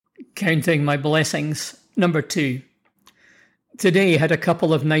Counting my blessings. Number 2. Today had a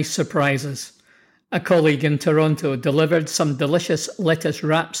couple of nice surprises. A colleague in Toronto delivered some delicious lettuce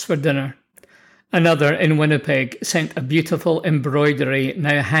wraps for dinner. Another in Winnipeg sent a beautiful embroidery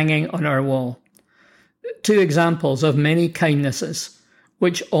now hanging on our wall. 2 examples of many kindnesses,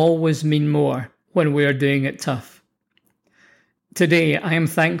 which always mean more when we are doing it tough. Today I am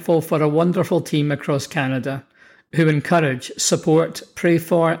thankful for a wonderful team across Canada who encourage, support, pray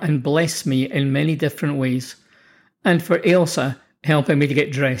for and bless me in many different ways, and for Ailsa helping me to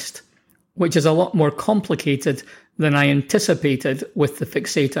get dressed, which is a lot more complicated than I anticipated with the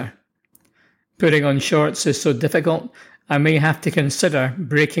fixator. Putting on shorts is so difficult, I may have to consider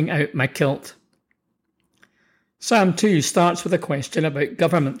breaking out my kilt. Psalm 2 starts with a question about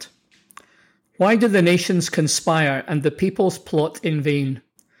government. Why do the nations conspire and the peoples plot in vain?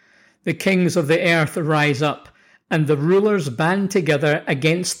 The kings of the earth rise up, and the rulers band together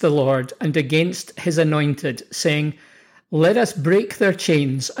against the Lord and against his anointed, saying, Let us break their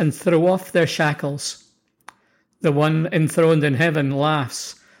chains and throw off their shackles. The one enthroned in heaven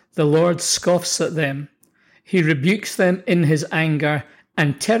laughs. The Lord scoffs at them. He rebukes them in his anger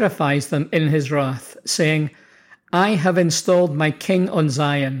and terrifies them in his wrath, saying, I have installed my king on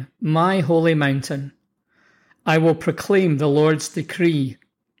Zion, my holy mountain. I will proclaim the Lord's decree.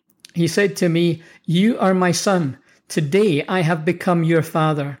 He said to me, You are my son. Today I have become your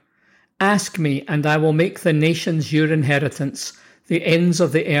father. Ask me, and I will make the nations your inheritance, the ends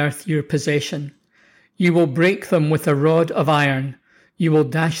of the earth your possession. You will break them with a rod of iron. You will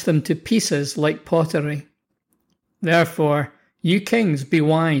dash them to pieces like pottery. Therefore, you kings, be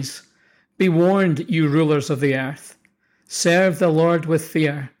wise. Be warned, you rulers of the earth. Serve the Lord with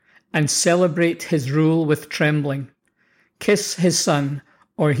fear, and celebrate his rule with trembling. Kiss his son,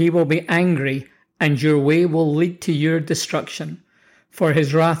 or he will be angry, and your way will lead to your destruction, for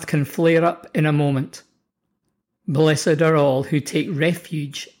his wrath can flare up in a moment. Blessed are all who take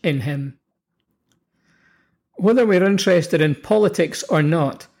refuge in him. Whether we're interested in politics or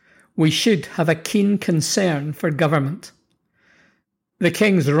not, we should have a keen concern for government. The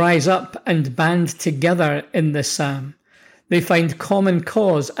kings rise up and band together in this psalm. They find common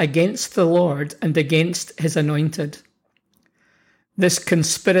cause against the Lord and against his anointed. This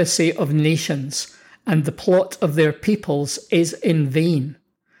conspiracy of nations and the plot of their peoples is in vain.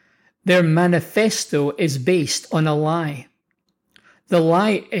 Their manifesto is based on a lie. The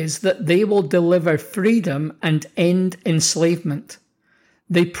lie is that they will deliver freedom and end enslavement.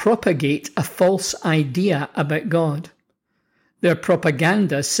 They propagate a false idea about God. Their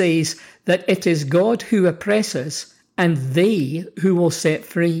propaganda says that it is God who oppresses and they who will set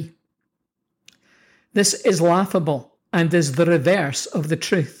free. This is laughable and is the reverse of the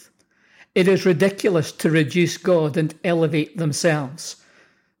truth. It is ridiculous to reduce God and elevate themselves,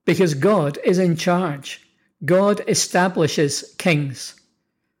 because God is in charge. God establishes kings.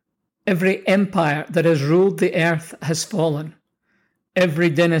 Every empire that has ruled the earth has fallen. Every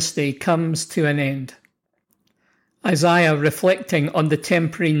dynasty comes to an end. Isaiah, reflecting on the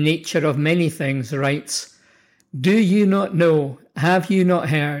temporary nature of many things, writes, Do you not know? Have you not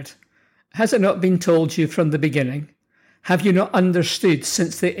heard? Has it not been told you from the beginning? Have you not understood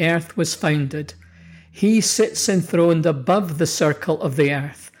since the earth was founded? He sits enthroned above the circle of the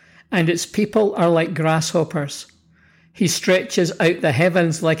earth, and its people are like grasshoppers. He stretches out the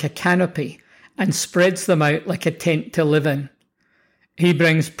heavens like a canopy and spreads them out like a tent to live in. He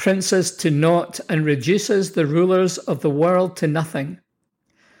brings princes to naught and reduces the rulers of the world to nothing.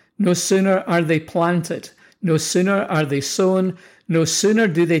 No sooner are they planted, no sooner are they sown, no sooner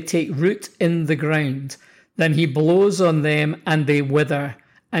do they take root in the ground, than he blows on them and they wither,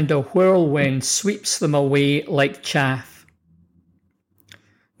 and a whirlwind sweeps them away like chaff.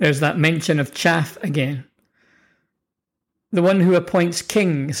 There's that mention of chaff again. The one who appoints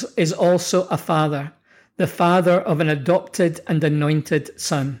kings is also a father, the father of an adopted and anointed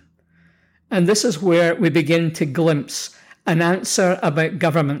son. And this is where we begin to glimpse an answer about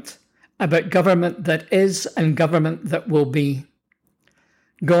government that is and government that will be.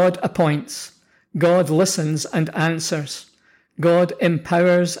 God appoints. God listens and answers. God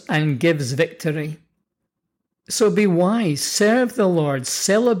empowers and gives victory. So be wise, serve the Lord,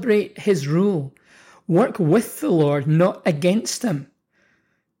 celebrate his rule, work with the Lord, not against him.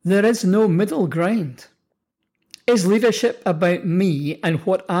 There is no middle ground. Is leadership about me and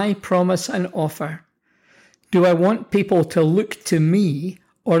what I promise and offer? Do I want people to look to me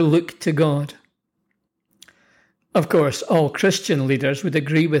or look to God? Of course, all Christian leaders would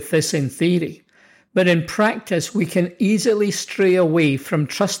agree with this in theory, but in practice we can easily stray away from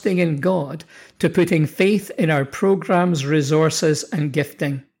trusting in God to putting faith in our programs, resources and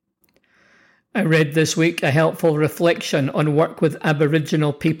gifting. I read this week a helpful reflection on work with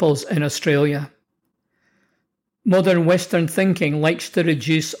Aboriginal peoples in Australia. Modern Western thinking likes to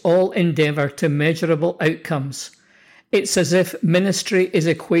reduce all endeavour to measurable outcomes. It's as if ministry is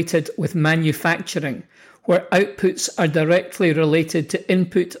equated with manufacturing, where outputs are directly related to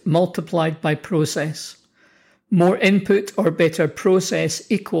input multiplied by process. More input or better process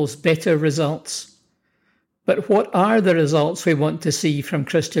equals better results. But what are the results we want to see from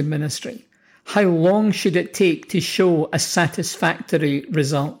Christian ministry? How long should it take to show a satisfactory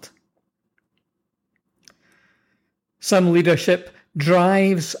result? Some leadership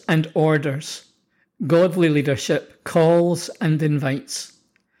drives and orders. Godly leadership calls and invites.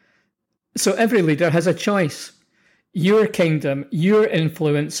 So every leader has a choice. Your kingdom, your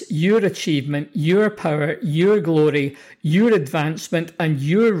influence, your achievement, your power, your glory, your advancement, and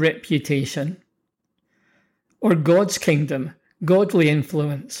your reputation. Or God's kingdom, godly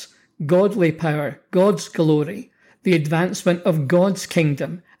influence, godly power, God's glory, the advancement of God's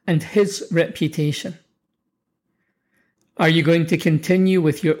kingdom and His reputation. Are you going to continue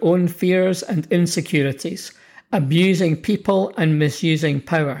with your own fears and insecurities, abusing people and misusing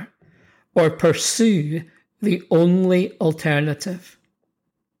power, or pursue the only alternative?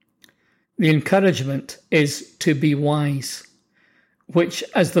 The encouragement is to be wise, which,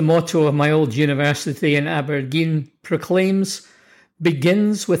 as the motto of my old university in Aberdeen proclaims,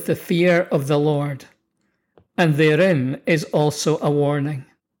 begins with the fear of the Lord, and therein is also a warning.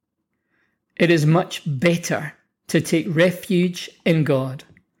 It is much better to take refuge in God,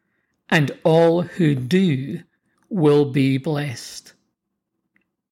 and all who do will be blessed.